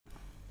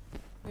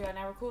We are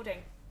now recording.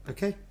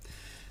 Okay,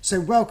 so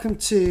welcome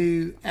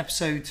to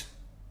episode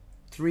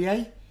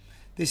 3A.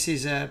 This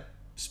is a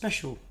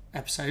special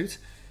episode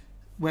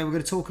where we're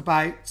going to talk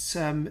about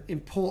some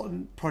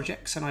important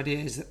projects and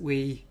ideas that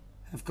we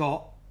have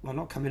got, well,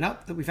 not coming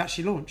up, that we've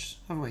actually launched,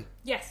 haven't we?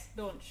 Yes,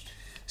 launched.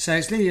 So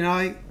it's Lydia and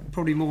I,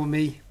 probably more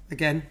me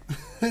again,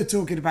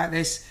 talking about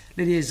this.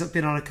 Lydia's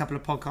been on a couple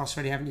of podcasts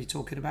already, haven't you,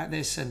 talking about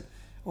this,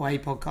 or a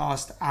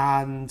podcast,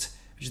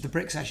 which is the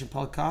Brick Session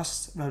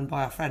podcast, run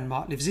by our friend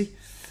Mark Livesey,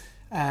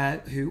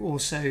 who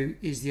also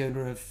is the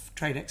owner of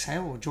Train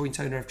Exhale, or joint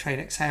owner of Train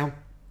Exhale.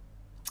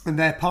 And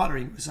they're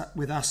partnering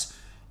with us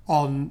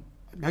on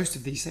most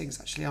of these things,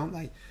 actually, aren't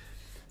they?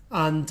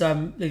 And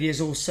Lydia's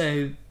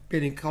also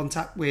been in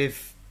contact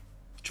with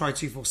Try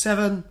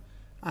 247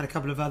 and a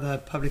couple of other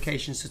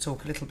publications to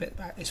talk a little bit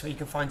about this, where you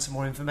can find some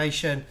more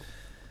information.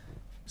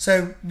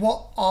 So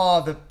what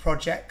are the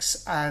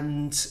projects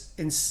and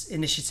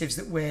initiatives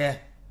that we're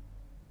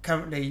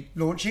currently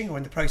launching or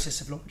in the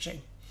process of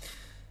launching?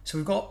 So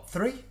we've got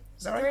three,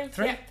 is that right?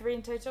 Three? Yeah, three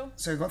in total.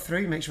 So we've got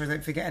three, make sure I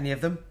don't forget any of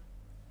them.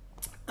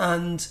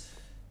 And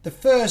the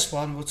first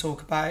one we'll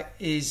talk about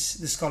is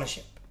the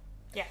scholarship.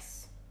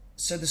 Yes.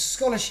 So the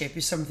scholarship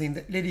is something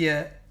that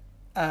Lydia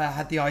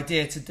had the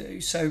idea to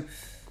do. So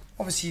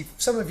obviously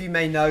some of you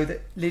may know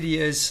that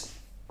Lydia's,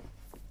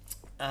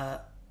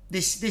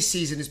 this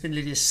season has been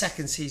Lydia's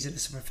second season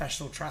as a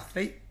professional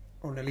triathlete,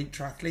 or an elite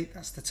triathlete,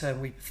 that's the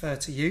term we prefer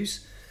to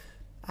use.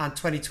 And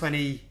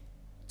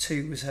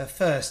 2022 was her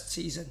first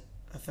season,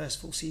 her first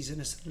full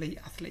season as an elite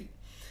athlete.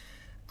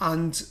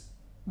 And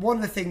one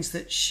of the things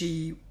that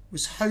she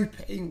was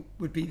hoping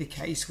would be the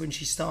case when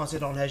she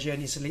started on her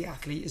journey as an elite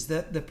athlete is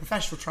that the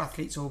Professional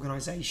Triathletes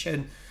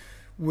organisation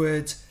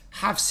would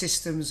have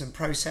systems and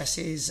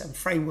processes and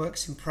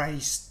frameworks in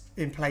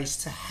place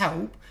to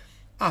help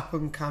up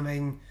and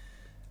coming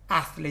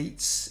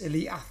athletes,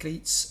 elite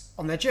athletes,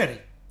 on their journey.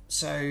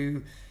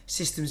 So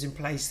systems in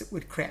place that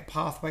would create a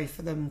pathway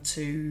for them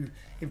to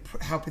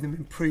helping them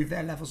improve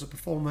their levels of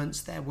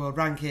performance, their world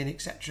ranking,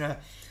 etc.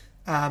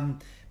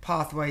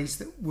 Pathways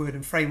that would,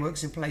 and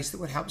frameworks in place that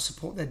would help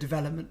support their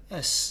development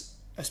as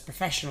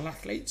professional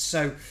athletes.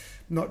 So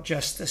not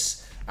just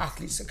as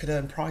athletes that could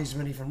earn prize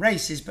money from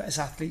races, but as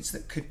athletes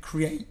that could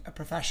create a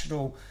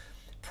professional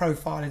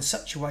profile in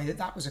such a way that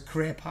that was a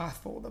career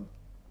path for them.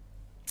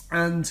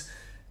 And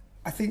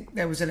I think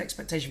there was an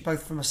expectation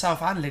both from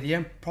myself and Lydia,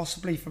 and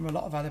possibly from a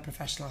lot of other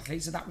professional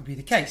athletes, that would be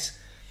the case.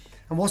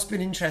 And what's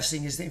been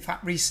interesting is that, in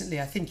fact,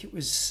 recently, I think it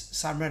was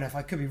Sam Renouf,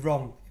 I could be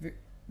wrong,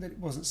 that it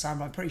wasn't Sam,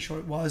 but I'm pretty sure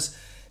it was,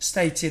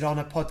 stated on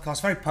a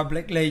podcast very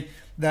publicly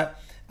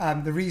that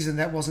the reason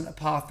there wasn't a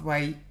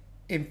pathway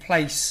in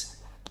place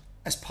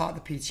as part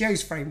of the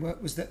PTO's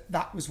framework was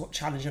that was what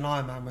Challenge and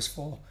Ironman was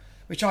for,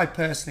 which I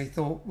personally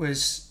thought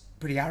was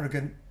pretty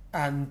arrogant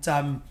and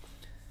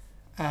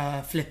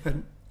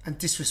flippant and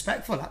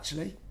disrespectful,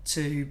 actually,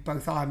 to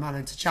both Ironman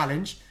and to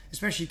Challenge,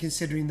 especially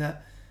considering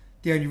that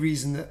the only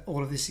reason that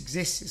all of this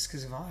exists is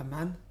because of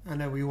Ironman. I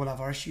know we all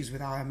have our issues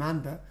with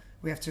Ironman, but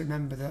we have to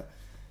remember that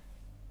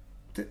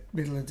the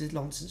middle and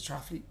long distance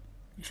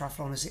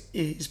triathlon as it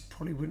is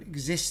probably wouldn't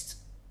exist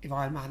if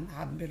Ironman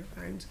hadn't been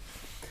around.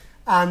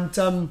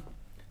 And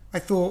I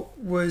thought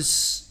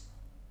was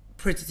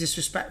pretty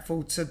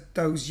disrespectful to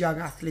those young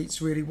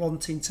athletes really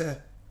wanting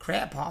to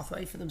create a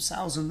pathway for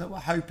themselves, and that were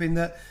hoping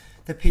that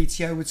the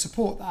PTO would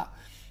support that.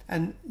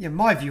 And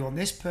my view on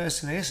this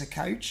personally, as a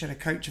coach and a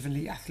coach of an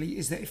elite athlete,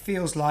 is that it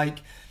feels like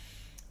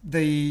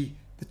the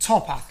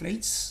top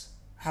athletes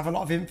have a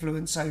lot of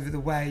influence over the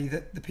way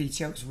that the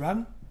PTO is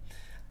run.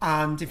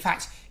 And in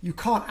fact, you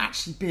can't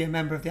actually be a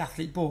member of the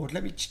athlete board.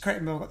 Let me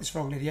correct me if I got this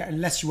wrong, Lydia,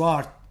 unless you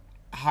are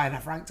a high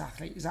enough ranked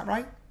athlete. Is that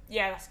right?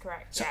 Yeah, that's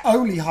correct. So yeah.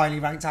 Only highly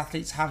ranked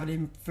athletes have an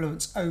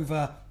influence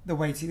over the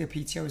way the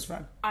PTO is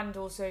run. And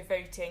also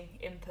voting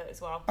input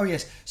as well. Oh,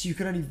 yes. So you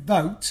can only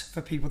vote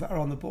for people that are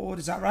on the board.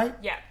 Is that right?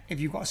 Yeah.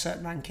 If you've got a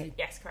certain ranking.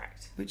 Yes,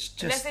 correct. Which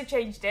just... Unless they've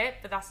changed it,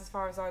 but that's as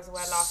far as I was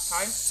aware last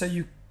time. So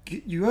you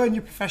earn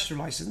your professional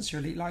licence, your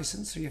elite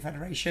licence through your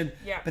federation.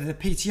 Yeah. But the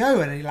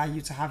PTO only allow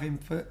you to have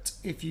input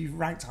if you've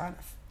ranked high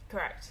enough.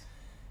 Correct.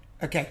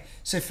 Okay.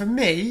 So for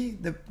me,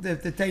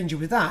 the danger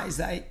with that is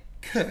that it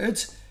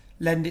could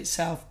lend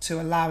itself to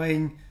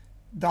allowing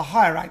the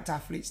higher ranked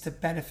athletes to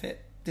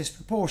benefit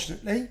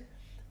disproportionately,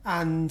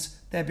 and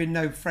there been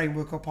no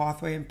framework or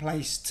pathway in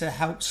place to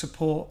help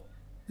support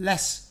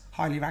less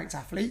highly ranked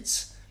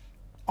athletes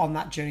on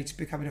that journey to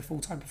becoming a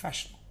full-time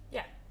professional.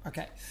 Yeah.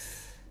 Okay.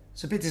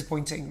 It's a bit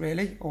disappointing,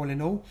 really, all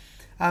in all.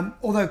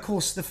 Although, of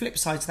course, the flip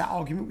side to that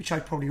argument, which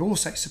I'd probably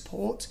also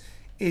support,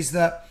 is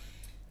that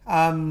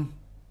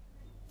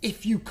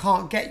if you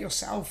can't get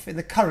yourself in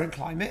the current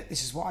climate,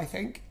 this is what I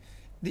think,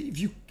 that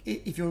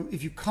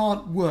if you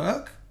can't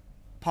work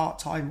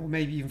part-time or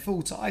maybe even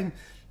full-time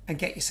and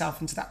get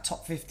yourself into that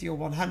top 50 or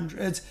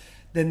 100,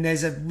 then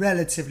there's a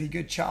relatively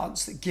good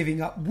chance that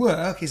giving up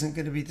work isn't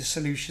going to be the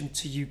solution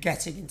to you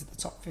getting into the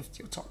top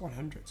 50 or top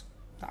 100.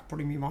 That'd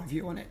probably be my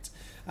view on it.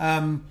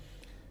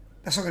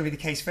 That's not going to be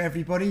the case for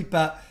everybody,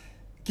 but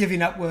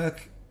giving up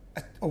work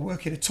or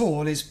working at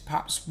all is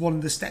perhaps one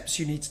of the steps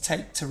you need to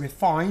take to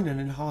refine and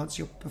enhance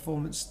your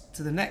performance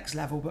to the next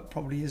level, but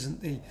probably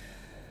isn't the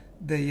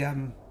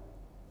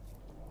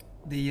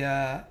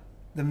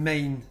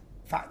main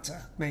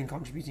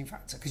contributing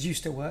factor, because you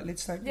still work,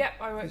 Liz, don't you? Yeah,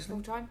 I work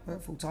full time.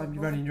 Work full time.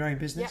 You're running your own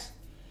business.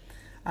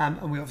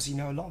 And we obviously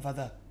know a lot of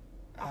other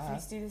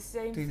Athletes do the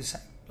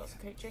same. Lots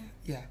of coaching.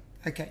 Yeah.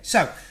 Okay.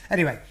 So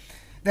anyway,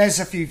 there's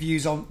a few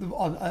views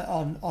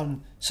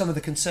on some of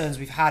the concerns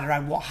we've had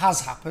around what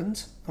has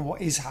happened and what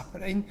is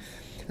happening.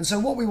 And so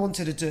what we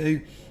wanted to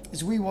do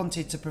is we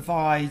wanted to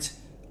provide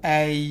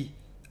a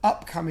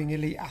upcoming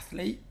elite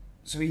athlete,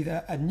 so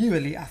either a new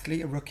elite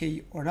athlete, a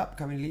rookie, or an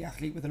upcoming elite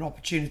athlete, with an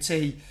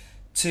opportunity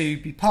to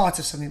be part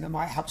of something that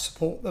might help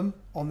support them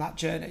on that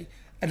journey.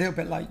 A little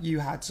bit like you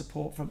had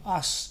support from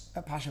us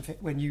at Passion Fit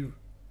when you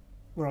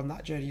were on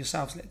that journey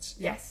yourselves, Liz.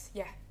 Yes,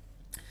 yeah.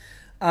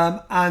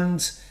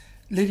 And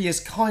Lydia's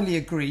kindly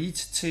agreed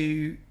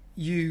to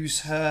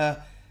use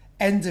her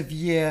end of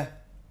year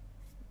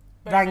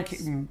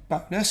ranking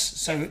bonus.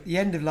 So at the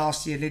end of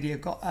last year, Lydia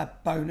got a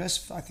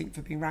bonus, I think,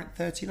 for being ranked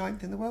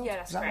 39th in the world. Yeah,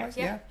 that's Is that correct.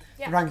 right?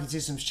 Yeah. The ranking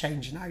system's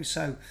changed now,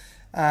 so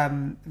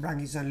the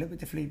ranking's done a little bit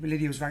differently. But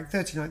Lydia was ranked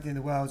 39th in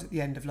the world at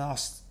the end of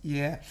last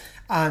year,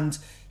 and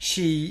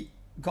she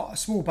got a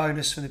small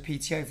bonus from the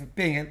PTO for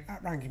being in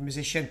that ranking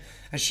position,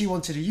 and she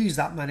wanted to use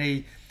that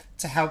money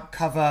to help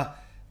cover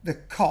the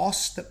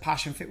cost that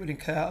Passion Fit would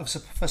incur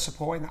for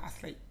supporting that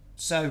athlete.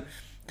 So,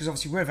 because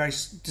obviously we're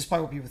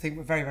despite what people think,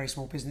 we're a very, very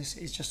small business.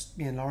 It's just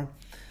me and Lauren,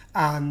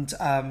 and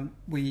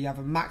we have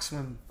a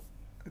maximum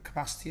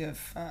capacity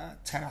of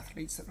 10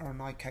 athletes that are on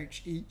my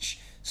coach each,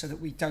 so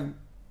that we don't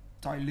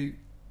dilute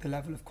the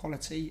level of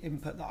quality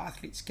input that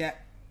athletes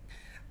get.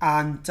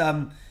 And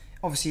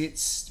obviously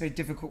it's very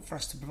difficult for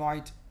us to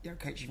provide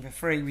coaching for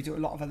free. We do a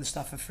lot of other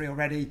stuff for free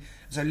already.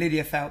 So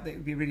Lydia felt that it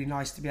would be really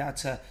nice to be able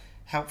to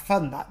help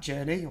fund that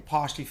journey, or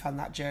partially fund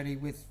that journey,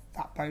 with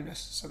that bonus.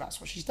 So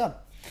that's what she's done.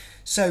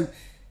 So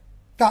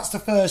that's the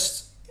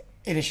first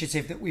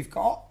initiative that we've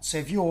got. So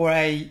if you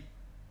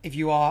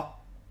are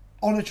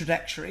on a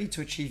trajectory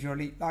to achieve your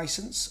elite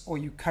license, or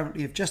you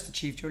currently have just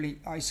achieved your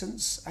elite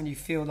license and you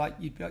feel like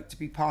you'd like to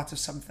be part of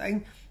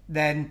something,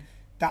 then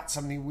that's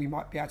something we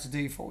might be able to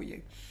do for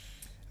you.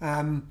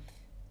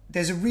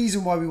 There's a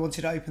reason why we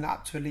wanted to open that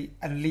up to an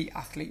elite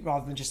athlete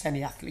rather than just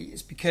any athlete.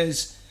 Is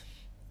because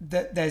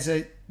there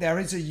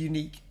is a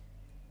unique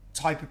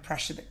type of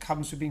pressure that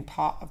comes with being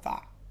part of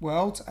that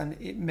world, and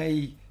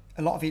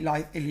a lot of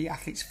elite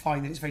athletes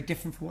find that it's very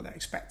different from what they're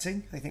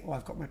expecting. They think, well,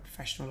 I've got my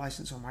professional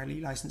license or my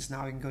elite license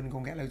now, I can go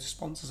and get loads of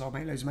sponsors, I'll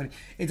make loads of money.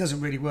 It doesn't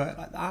really work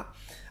like that.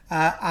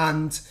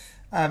 As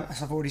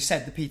I've already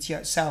said, the PTO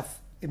itself,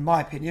 in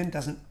my opinion,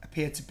 doesn't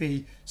appear to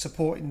be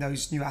supporting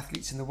those new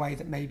athletes in the way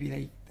that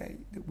maybe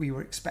that we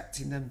were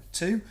expecting them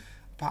to.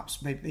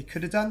 Perhaps maybe they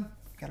could have done.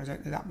 Again, I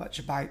don't know that much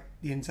about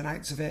the ins and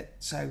outs of it,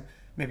 so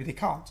maybe they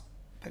can't.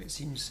 But it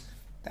seems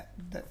that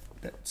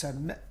like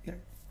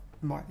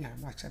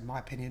I said, my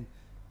opinion,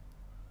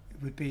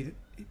 it would be that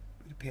it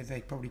would appear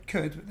they probably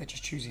could, but they're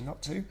just choosing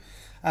not to.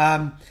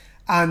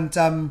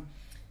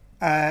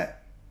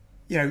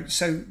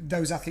 So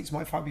those athletes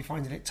might be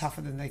finding it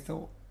tougher than they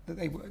thought that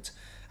they would,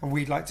 and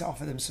we'd like to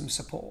offer them some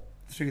support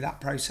through that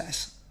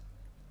process.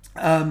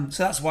 So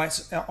that's why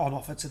it's on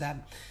offer to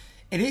them.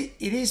 It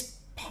is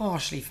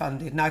partially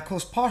funded. Now, of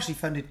course, partially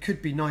funded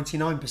could be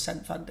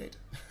 99% funded.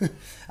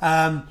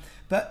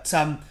 But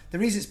the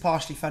reason it's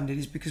partially funded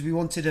is because we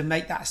wanted to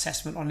make that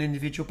assessment on an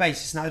individual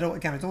basis. Now, I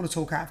don't want to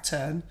talk out of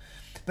turn,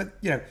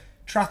 but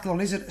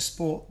triathlon isn't a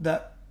sport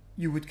that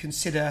you would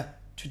consider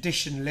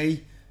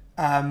traditionally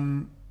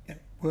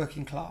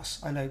working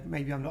class. I know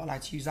maybe I'm not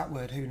allowed to use that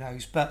word, who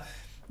knows, but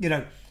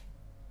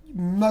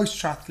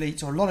most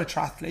triathletes, or a lot of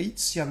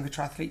triathletes, younger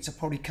triathletes, are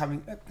probably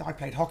coming. I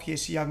played hockey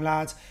as a young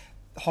lad.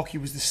 Hockey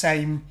was the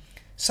same.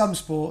 Some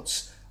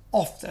sports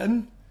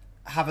often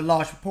have a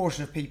large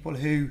proportion of people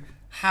who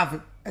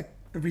have a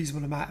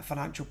reasonable amount of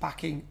financial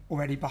backing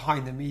already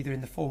behind them, either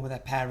in the form of their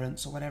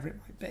parents or whatever it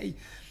might be.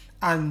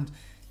 And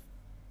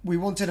we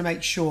wanted to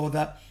make sure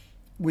that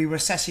we were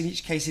assessing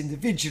each case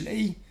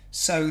individually,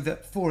 so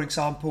that, for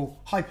example,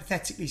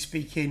 hypothetically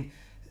speaking,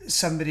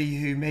 somebody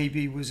who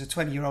maybe was a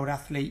 20-year-old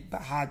athlete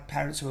but had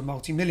parents who were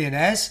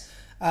multimillionaires,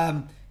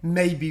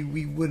 maybe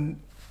we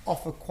wouldn't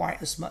offer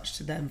quite as much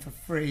to them for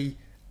free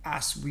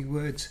as we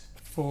would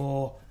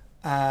for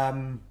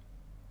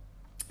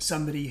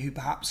somebody who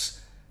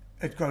perhaps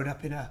had grown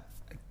up in a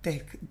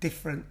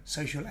different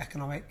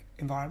socio-economic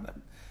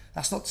environment.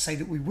 That's not to say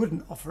that we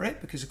wouldn't offer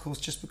it, because of course,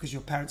 just because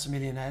your parents are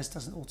millionaires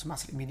doesn't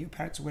automatically mean your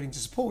parents are willing to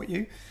support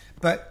you,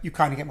 but you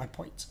kind of get my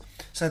point.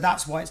 So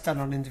that's why it's done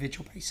on an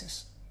individual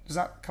basis. Does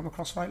that come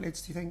across right,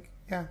 Liz, do you think?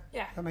 Yeah?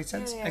 Yeah. That makes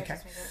sense? Yeah, okay. it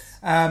does make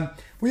sense.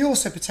 We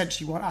also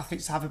potentially want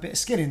athletes to have a bit of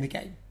skin in the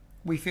game.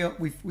 We feel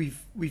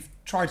we've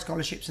tried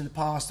scholarships in the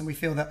past, and we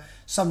feel that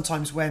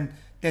sometimes when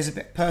there's a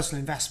bit of personal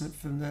investment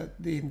from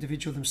the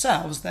individual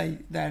themselves, they're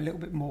a little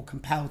bit more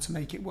compelled to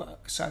make it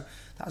work. So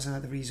that's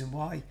another reason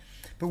why.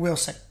 But we'll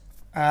see.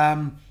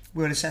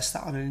 We'll assess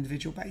that on an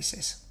individual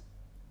basis.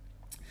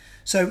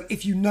 So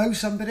if you know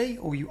somebody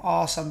or you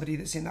are somebody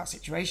that's in that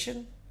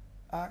situation,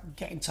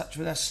 get in touch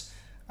with us,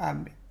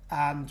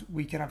 and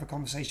we can have a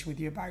conversation with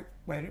you about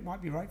where it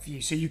might be right for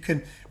you. So you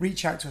can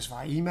reach out to us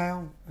via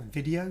email and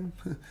video,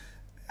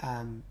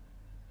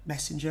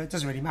 messenger, it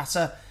doesn't really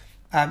matter,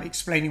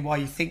 explaining why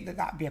you think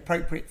that would be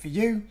appropriate for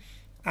you,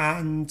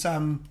 and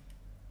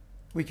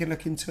we can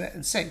look into it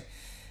and see.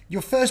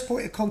 Your first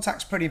point of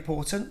contact is pretty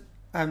important.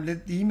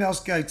 The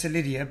emails go to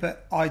Lydia,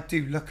 but I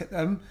do look at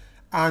them,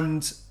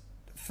 and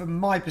from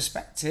my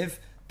perspective,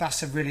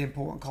 that's a really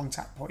important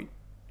contact point.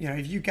 You know,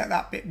 if you get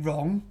that bit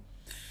wrong,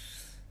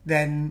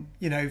 then,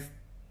 I'm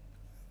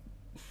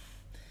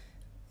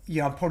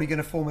probably going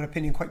to form an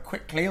opinion quite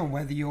quickly on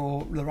whether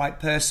you're the right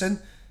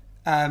person.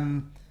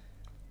 And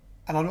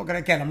I'm not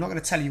going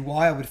to tell you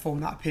why I would form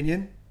that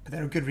opinion, but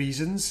there are good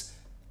reasons.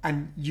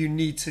 And you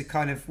need to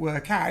kind of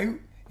work out,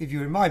 if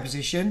you're in my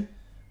position,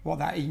 what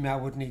that email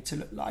would need to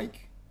look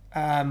like,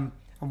 and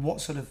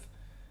what sort of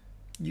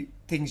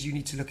things you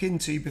need to look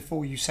into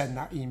before you send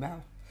that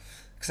email,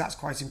 because that's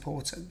quite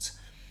important.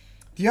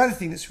 The other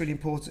thing that's really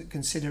important to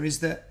consider is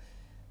that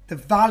the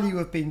value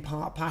of being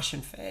part of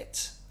Passion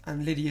Fit,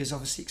 and Lydia's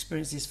obviously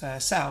experienced this for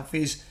herself,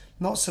 is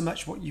not so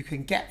much what you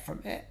can get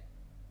from it,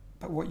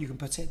 but what you can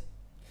put in.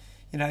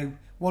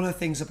 One of the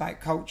things about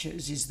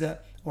cultures is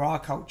that, or our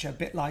culture, a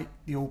bit like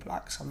the All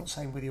Blacks, I'm not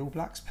saying we're the All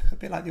Blacks, but a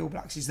bit like the All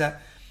Blacks, is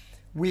that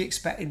we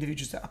expect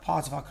individuals that are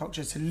part of our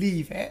culture to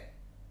leave it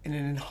in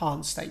an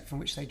enhanced state from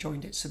which they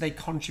joined it. So they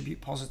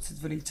contribute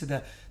positively to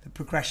the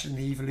progression and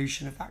the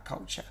evolution of that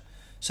culture.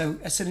 So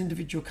as an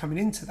individual coming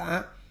into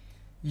that,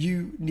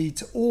 you need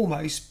to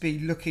almost be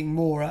looking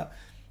more at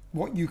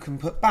what you can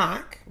put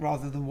back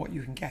rather than what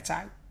you can get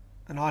out.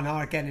 And I know,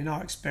 again, in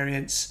our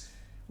experience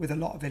with a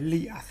lot of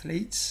elite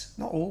athletes,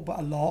 not all, but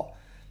a lot,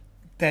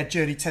 their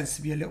journey tends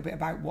to be a little bit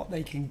about what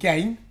they can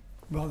gain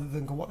rather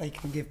than what they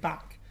can give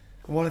back.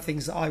 And one of the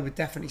things that I would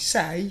definitely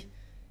say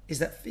is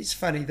that it's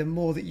funny, the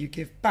more that you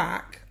give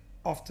back,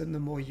 often the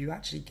more you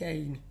actually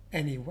gain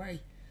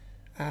anyway.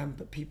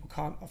 But people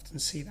can't often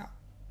see that.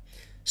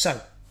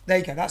 So there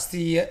you go. That's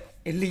the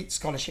elite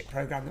scholarship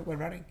program that we're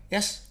running.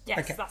 Yes? Yes,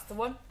 okay. That's the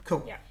one.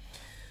 Cool. Yeah.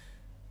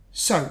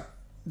 So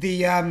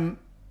the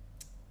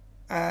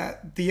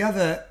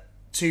other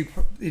two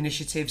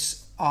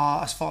initiatives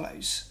are as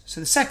follows. So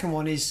the second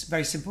one is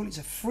very simple. It's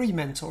a free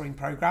mentoring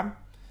program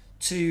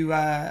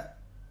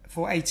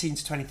for 18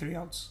 to 23 year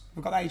olds.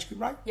 We've got that age group,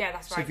 right? Yeah,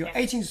 that's right. So if you're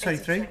 18 to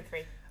 23,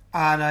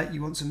 and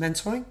you want some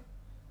mentoring,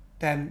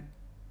 then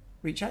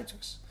reach out to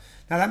us.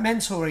 Now that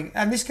mentoring,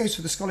 and this goes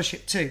for the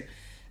scholarship too,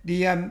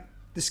 the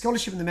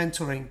scholarship and the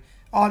mentoring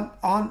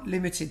aren't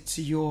limited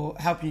to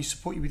helping you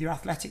support you with your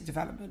athletic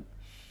development.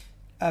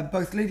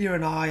 Both Lydia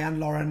and I and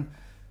Lauren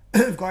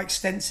have got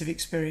extensive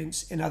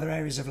experience in other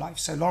areas of life.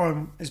 So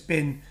Lauren has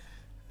been,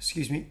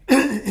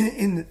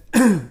 in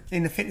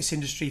the fitness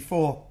industry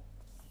for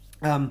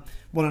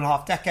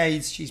 1.5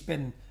 decades. She's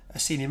been a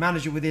senior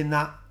manager within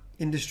that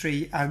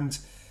industry and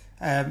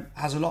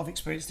has a lot of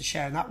experience to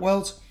share in that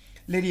world.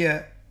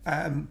 Lydia,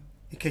 in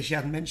case you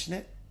hadn't mentioned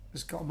it,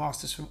 has got a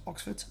master's from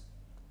Oxford.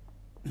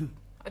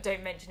 I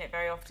don't mention it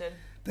very often.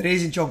 But it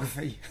is in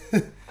geography.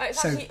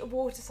 It's actually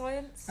water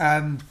science.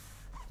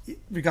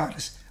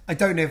 Regardless, I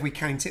don't know if we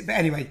count it, but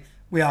anyway,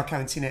 we are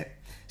counting it.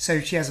 So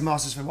she has a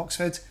master's from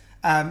Oxford,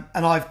 and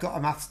I've got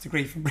a maths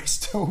degree from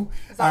Bristol.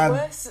 Is that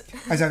worse?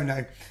 I don't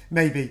know,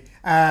 maybe.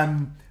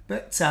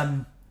 But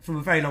from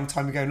a very long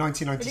time ago,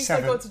 1997. At least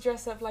I got to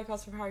dress up like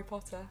us from Harry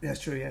Potter. That's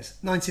true, yes.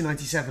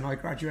 1997 I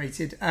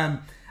graduated.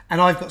 And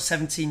I've got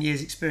 17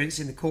 years experience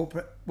in the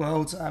corporate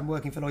world,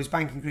 working for Lloyds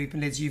Banking Group.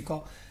 And Liz, you've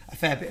got a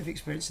fair bit of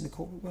experience in the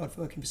corporate world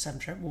working for Severn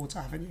Trent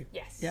Water, haven't you?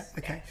 Yes. Yeah,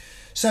 okay. Yeah.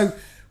 So,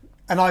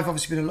 and I've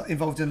obviously been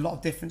involved in a lot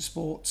of different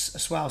sports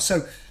as well.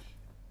 So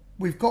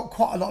we've got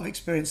quite a lot of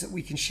experience that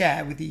we can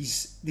share with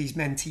these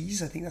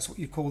mentees. I think that's what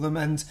you call them.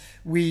 And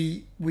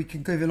we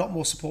can give a lot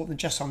more support than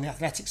just on the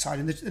athletic side.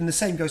 And the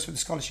same goes for the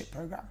scholarship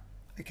programme.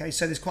 Okay,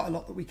 so there's quite a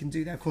lot that we can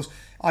do there. Of course,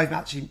 I've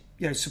actually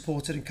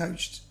supported and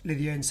coached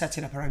Lydia in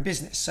setting up her own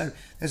business. So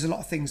there's a lot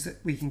of things that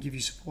we can give you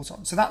support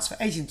on. So that's for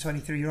 18 to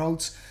 23 year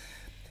olds.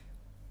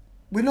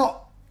 We're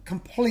not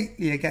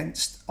completely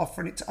against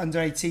offering it to under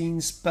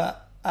 18s,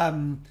 but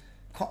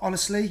quite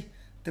honestly,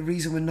 the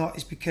reason we're not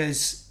is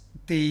because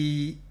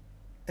the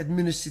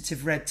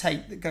administrative red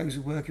tape that goes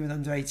with working with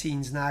under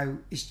 18s now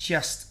is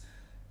just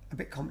a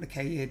bit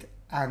complicated,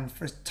 and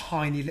for a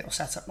tiny little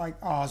setup like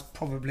ours,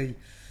 probably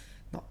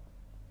not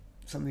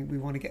something we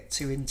want to get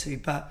too into,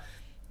 but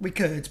we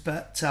could,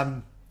 but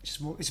it's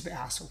a bit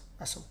hassle,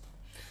 that's all.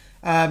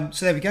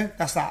 So there we go,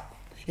 that's that.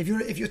 If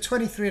you're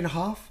 23 and a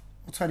half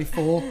or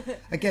 24,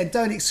 again,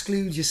 don't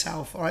exclude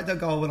yourself, all right? Don't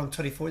go, oh, well, I'm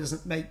 24,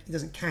 it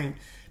doesn't count.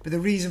 But the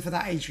reason for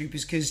that age group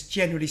is because,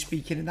 generally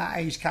speaking, in that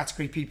age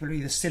category, people are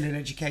either still in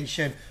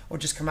education or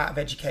just come out of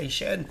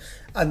education.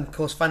 And, of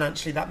course,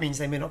 financially, that means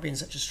they may not be in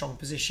such a strong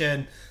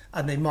position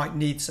and they might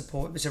need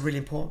support. It's a really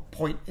important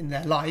point in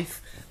their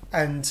life.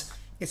 And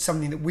it's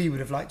something that we would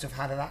have liked to have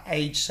had at that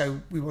age,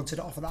 so we wanted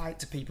to offer that out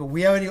to people.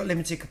 We only got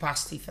limited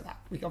capacity for that.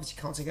 We obviously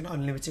can't take an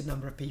unlimited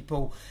number of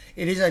people.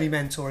 It is only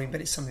mentoring,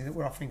 but it's something that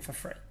we're offering for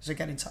free. So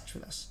get in touch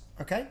with us,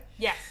 okay?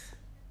 Yes.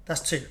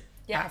 That's 2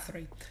 Yeah. out of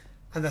 3.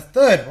 And the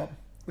third one,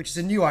 which is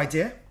a new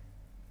idea,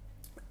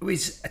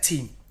 is a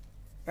team.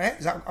 Right?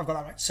 I've got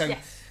that right. So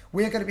yes.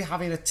 we're going to be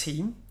having a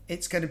team.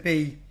 It's going to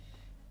be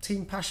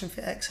Team Passion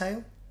Fit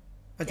Exhale.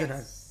 I don't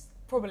know.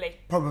 Probably.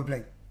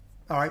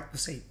 All right, we'll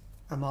see.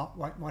 I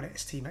might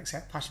it's Team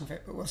Exhale, Passion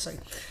Fit, but we'll see.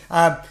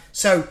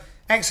 So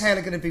Exhale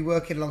are going to be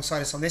working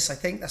alongside us on this, I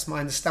think. That's my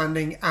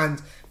understanding.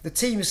 And the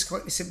team is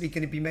quite simply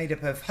going to be made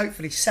up of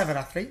hopefully 7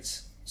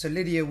 athletes. So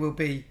Lydia will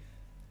be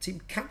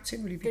team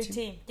captain. Will you be Good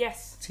team,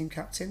 yes. Team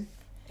captain.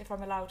 If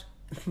I'm allowed.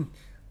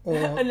 Or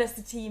unless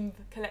the team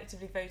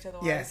collectively vote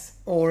otherwise. Yes.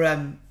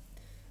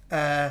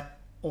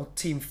 Or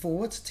team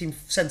forward, team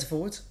centre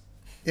forward.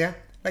 Yeah,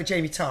 like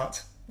Jamie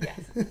Tart. Yes.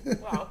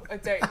 Well, I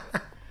don't.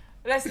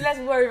 Let's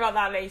worry about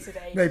that later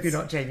days. Maybe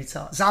not Jamie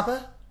Tart.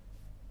 Zabba?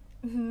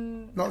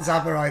 Not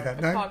Zabba either.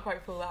 No. I can't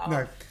quite pull that off.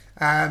 No.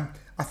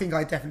 I think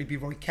I'd definitely be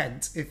Roy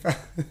Kent if.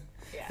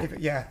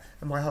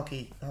 And my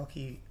hockey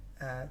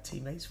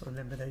teammates will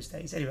remember those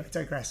days. Anyway, I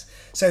digress.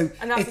 So.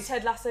 And that's a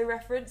Ted Lasso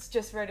reference,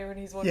 just for anyone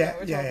who's wondering what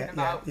we're talking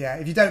about. Yeah.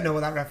 If you don't know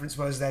what that reference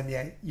was, then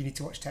you need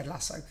to watch Ted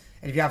Lasso.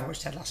 And if you haven't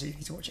watched Ted Lasso, you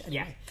need to watch it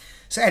anyway. Yeah.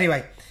 So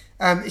anyway,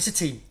 it's a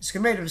team. It's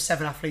going to be made up of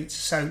 7 athletes.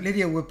 So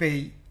Lydia will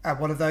be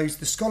one of those.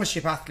 The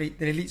scholarship athlete,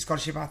 the elite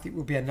scholarship athlete,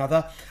 will be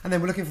another. And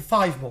then we're looking for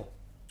 5 more.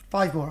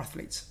 5 more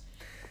athletes.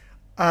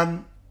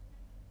 I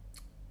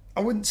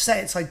wouldn't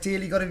say it's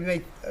ideally got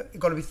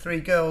to be 3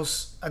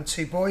 girls and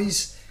 2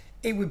 boys.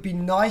 It would be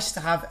nice to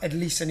have at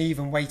least an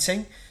even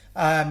weighting,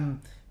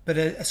 but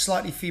a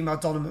slightly female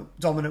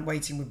dominant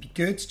weighting would be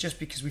good, just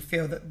because we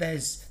feel that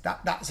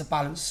that's a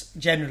balance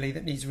generally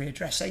that needs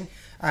readdressing,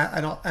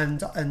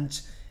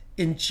 and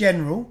in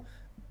general,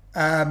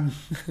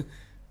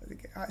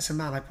 as a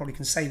man I probably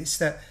can say this,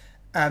 that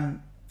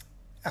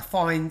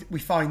we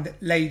find that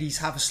ladies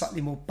have a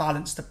slightly more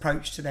balanced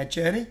approach to their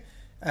journey.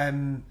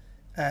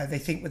 They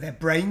think with their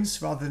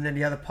brains rather than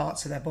any other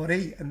parts of their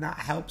body, and that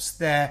helps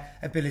their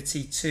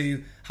ability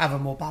to have a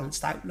more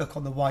balanced outlook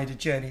on the wider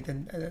journey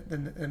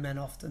than men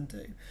often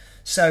do.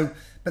 So,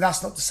 but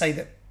that's not to say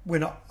that we're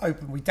not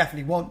open. We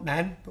definitely want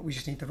men, but we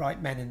just need the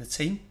right men in the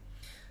team.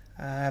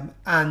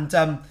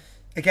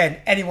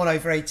 Again, anyone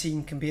over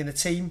 18 can be in the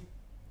team.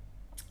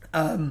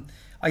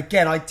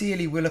 Again,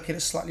 ideally, we're looking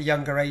at slightly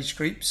younger age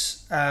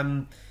groups,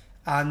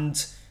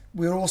 and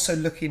we're also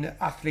looking at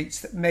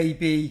athletes that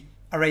maybe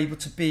are able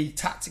to be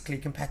tactically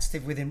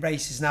competitive within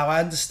races. Now, I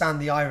understand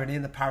the irony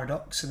and the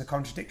paradox and the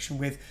contradiction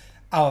with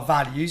our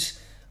values.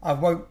 I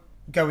won't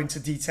go into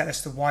detail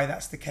as to why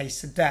that's the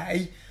case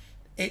today.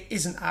 It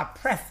isn't our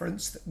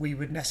preference that we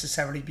would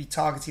necessarily be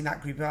targeting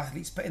that group of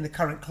athletes, but in the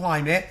current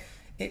climate,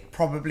 it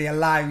probably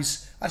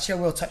allows... Actually,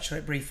 I will touch on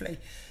it briefly.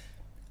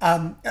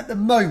 At the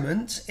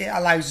moment, it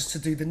allows us to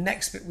do the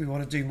next bit we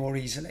want to do more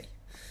easily.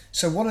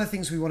 So one of the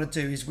things we want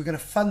to do is we're going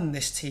to fund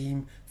this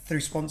team through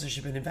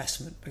sponsorship and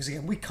investment, because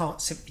again, we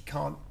simply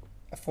can't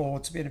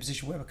afford to be in a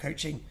position where we're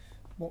coaching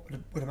what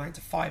would amount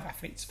to 5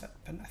 athletes for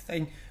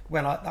nothing,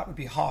 when that would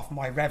be half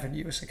my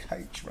revenue as a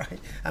coach, right?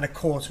 And a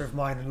quarter of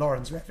mine and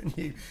Lauren's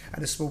revenue,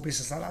 and a small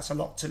business like that's a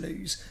lot to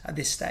lose at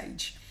this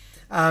stage.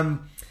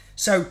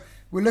 So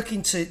we're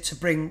looking to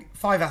bring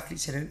 5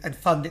 athletes in and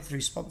fund it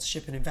through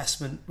sponsorship and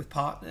investment with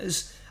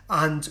partners,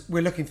 and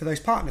we're looking for those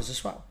partners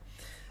as well.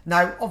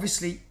 Now,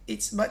 obviously,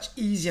 it's much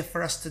easier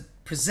for us to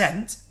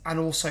present and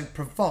also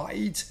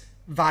provide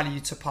value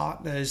to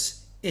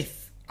partners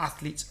if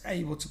athletes are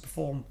able to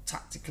perform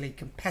tactically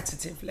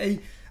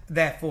competitively,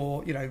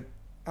 therefore,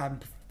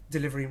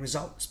 delivering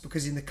results.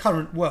 Because in the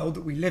current world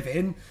that we live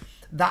in,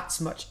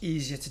 that's much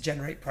easier to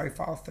generate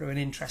profile through and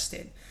interest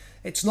in.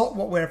 It's not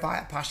what we're about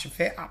at Passion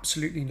Fit,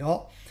 absolutely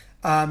not.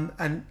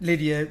 And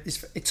Lydia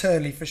is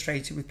eternally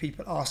frustrated with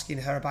people asking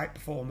her about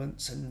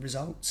performance and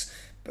results.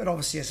 But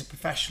obviously, as a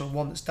professional,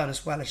 one that's done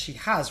as well as she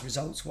has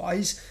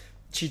results-wise,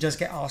 she does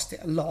get asked it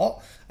a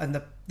lot. And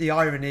the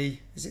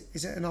irony, is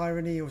it an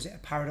irony or is it a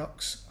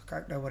paradox? I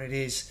don't know what it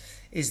is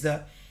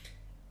that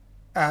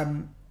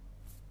the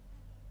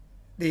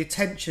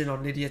attention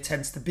on Lydia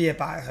tends to be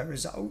about her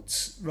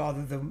results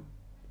rather than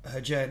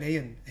her journey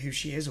and who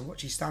she is or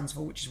what she stands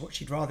for, which is what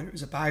she'd rather it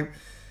was about.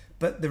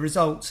 But the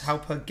results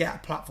help her get a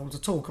platform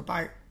to talk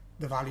about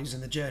the values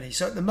and the journey.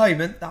 So at the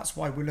moment, that's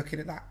why we're looking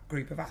at that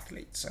group of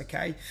athletes.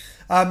 Okay,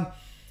 I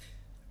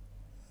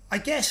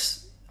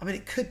guess,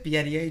 it could be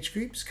any age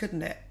groups,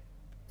 couldn't it?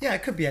 Yeah,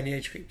 it could be any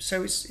age group.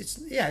 So it's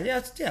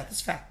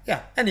that's fair.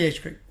 Yeah, any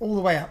age group, all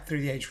the way up through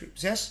the age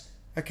groups. Yes,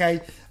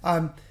 okay.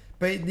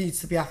 But it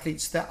needs to be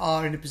athletes that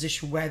are in a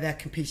position where they're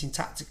competing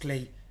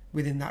tactically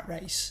within that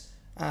race,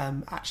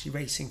 actually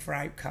racing for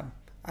outcome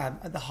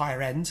at the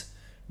higher end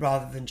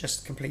rather than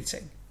just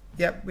completing.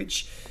 Yeah,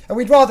 and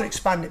we'd rather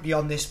expand it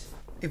beyond this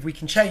if we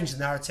can change the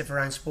narrative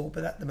around sport,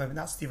 but at the moment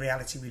that's the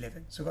reality we live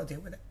in, so we've got to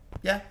deal with it.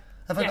 Yeah,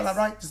 Have I got that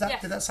right?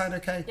 Yes. Did that sound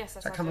okay? Yes,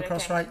 Does that come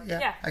across right?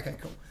 Yeah? Okay,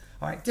 cool.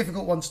 All right,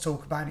 difficult one to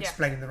talk about and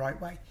explain in the right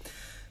way.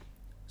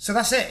 So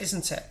that's it,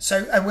 isn't it?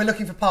 So, and we're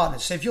looking for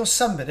partners. So if you're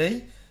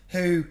somebody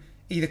who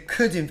either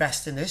could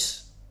invest in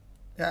this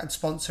and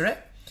sponsor it,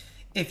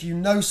 if you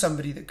know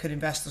somebody that could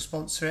invest or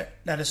sponsor it,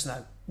 let us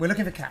know. We're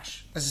looking for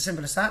cash. That's as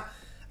simple as that.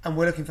 And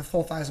we're looking for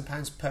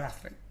 £4,000 per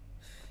athlete.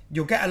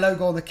 You'll get a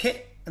logo on the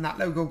kit, and that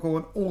logo will go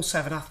on all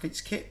 7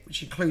 athletes' kit,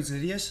 which includes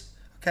Lydia's.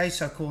 Okay,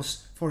 so of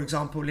course, for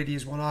example,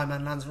 Lydia's won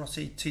Ironman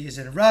Lanzarote 2 years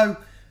in a row.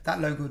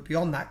 That logo would be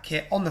on that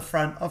kit, on the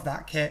front of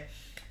that kit,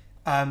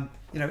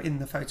 in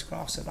the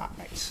photographs of that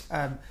race.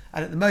 And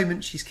at the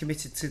moment, she's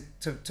committed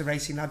to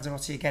racing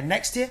Lanzarote again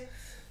next year.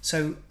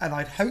 So, and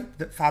I'd hope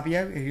that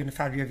Fabio, if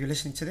you're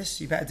listening to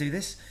this, you better do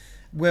this,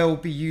 will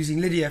be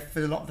using Lydia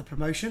for a lot of the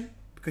promotion,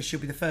 because she'll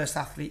be the first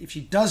athlete, if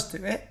she does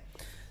do it.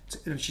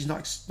 She's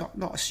not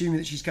assuming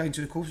that she's going to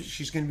the course,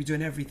 she's going to be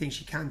doing everything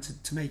she can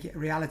to make it a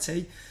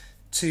reality,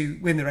 to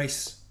win the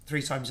race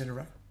 3 times in a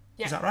row.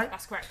 Yeah, is that right?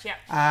 That's correct, yeah.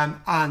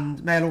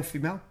 And male or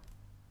female.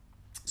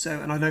 So,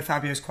 and I know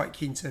Fabio's quite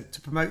keen to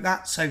promote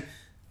that, so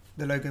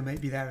the logo may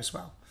be there as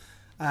well.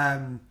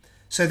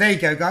 So there you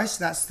go, guys.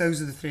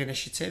 Those are the 3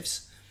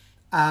 initiatives.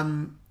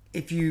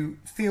 If you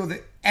feel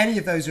that any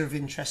of those are of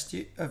interest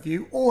of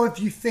you, or if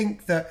you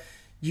think that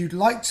you'd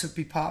like to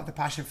be part of the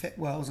Passion Fit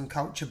world and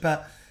culture,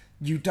 but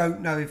you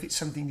don't know if it's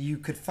something that you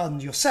could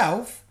fund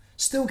yourself,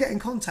 still get in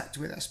contact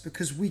with us,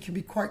 because we can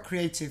be quite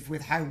creative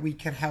with how we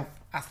can help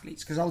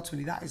athletes, because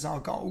ultimately that is our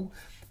goal.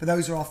 But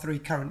those are our 3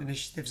 current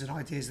initiatives and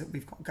ideas that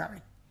we've got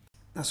going.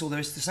 That's all there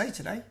is to say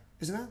today,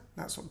 isn't it?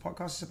 That's what the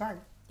podcast is about.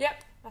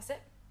 Yep, that's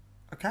it.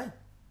 Okay.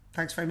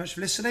 Thanks very much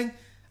for listening,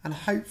 and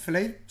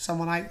hopefully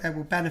someone out there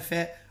will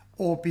benefit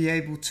or be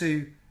able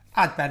to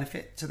add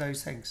benefit to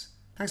those things.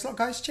 Thanks a lot,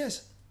 guys.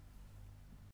 Cheers.